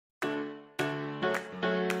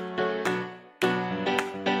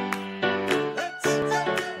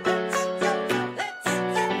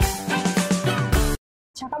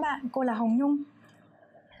cô là Hồng Nhung.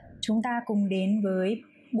 Chúng ta cùng đến với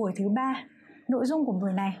buổi thứ 3. Nội dung của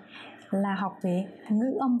buổi này là học về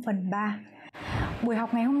ngữ âm phần 3. Buổi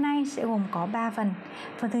học ngày hôm nay sẽ gồm có 3 phần.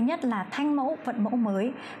 Phần thứ nhất là thanh mẫu, vận mẫu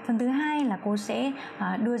mới. Phần thứ hai là cô sẽ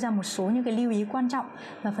đưa ra một số những cái lưu ý quan trọng.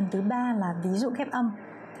 Và phần thứ 3 là ví dụ ghép âm.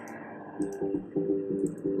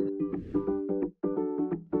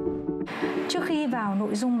 Trước khi vào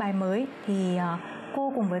nội dung bài mới thì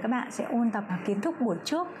cô cùng với các bạn sẽ ôn tập kiến thức buổi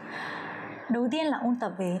trước. Đầu tiên là ôn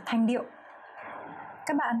tập về thanh điệu.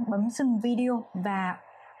 Các bạn bấm dừng video và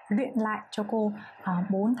luyện lại cho cô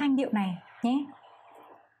 4 thanh điệu này nhé.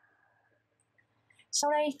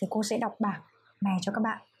 Sau đây thì cô sẽ đọc bảng này cho các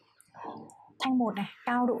bạn. Thanh 1 này,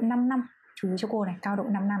 cao độ 5 năm. Chú ý cho cô này, cao độ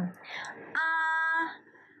 5 năm. A.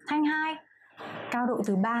 Thanh 2, cao độ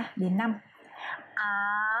từ 3 đến 5.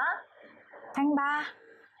 Á. Thanh 3,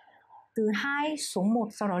 từ 2 xuống 1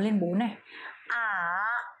 sau đó lên 4 này. Á.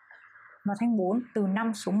 Và thanh 4, từ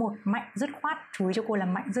 5 xuống 1, mạnh dứt khoát. Chú ý cho cô là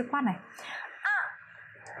mạnh dứt khoát này. A.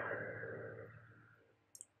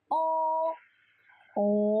 Ô.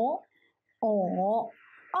 Ố. Ổ.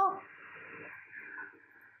 Ơ.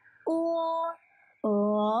 Ua.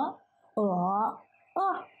 Ửa.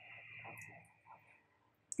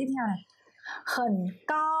 Tiếp theo này. Hẳn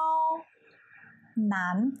cao,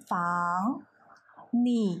 nán pháng,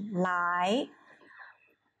 nỉ lái,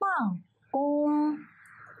 bằng công,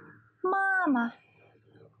 ma mà,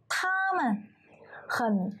 ta men,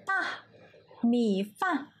 hẳn ta, mì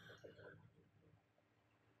phan.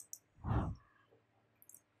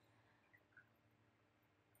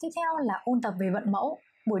 Tiếp theo là ôn tập về vận mẫu.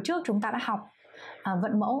 Buổi trước chúng ta đã học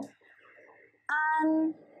vận mẫu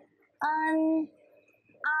an, an,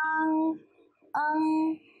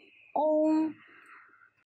 ung.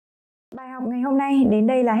 Bài học ngày hôm nay đến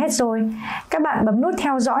đây là hết rồi. Các bạn bấm nút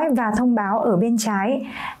theo dõi và thông báo ở bên trái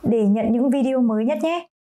để nhận những video mới nhất nhé.